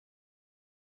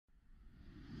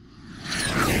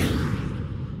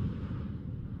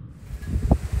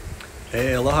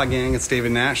Hey, aloha gang, it's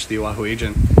David Nash, the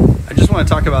ALOHA I just want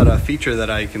to talk about a feature that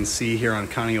I can see here on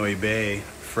Kaneohe Bay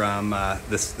from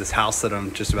this house that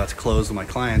I'm just about to close with my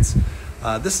clients.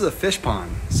 This is a fish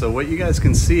pond. So what you guys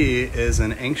can see is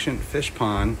an ancient fish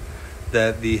pond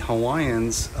that the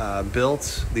Hawaiians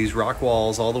built these rock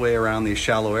walls all the way around these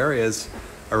shallow areas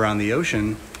around the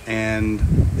ocean, and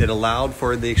it allowed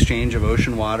for the exchange of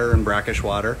ocean water and brackish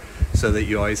water so that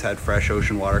you always had fresh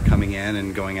ocean water coming in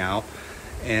and going out.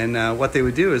 And what they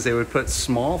would do is they would put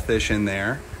small fish in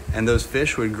there, and those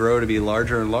fish would grow to be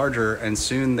larger and larger, and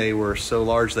soon they were so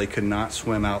large they could not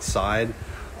swim outside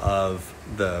of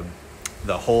the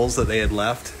holes that they had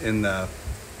left in the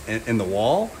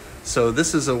wall. So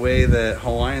this is a way that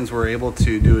Hawaiians were able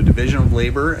to do a division of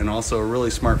labor and also a really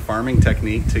smart farming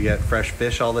technique to get fresh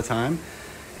fish all the time.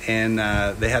 And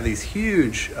they have these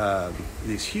huge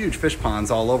fish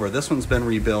ponds all over. This one's been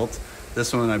rebuilt.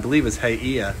 This one, I believe, is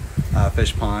Hei'ia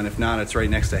fish pond. If not, it's right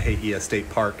next to Hei'ia State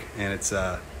Park, and it's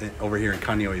over here in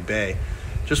Kaneohe Bay.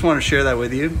 Just want to share that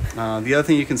with you. The other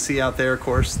thing you can see out there, of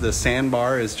course, the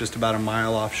sandbar is just about a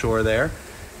mile offshore there,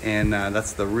 and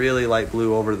that's the really light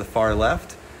blue over to the far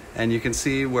left. And you can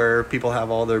see where people have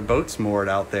all their boats moored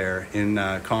out there in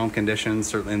calm conditions.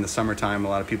 Certainly in the summertime, a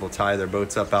lot of people tie their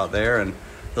boats up out there, and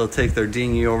they'll take their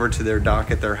dinghy over to their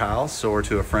dock at their house or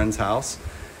to a friend's house.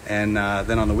 And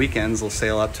then on the weekends, they'll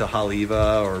sail up to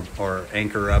Haleiwa or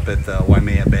anchor up at the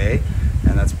Waimea Bay.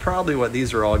 And that's probably what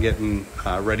these are all getting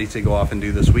ready to go off and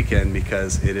do this weekend,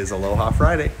 because it is Aloha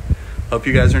Friday. Hope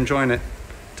you guys are enjoying it.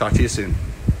 Talk to you soon.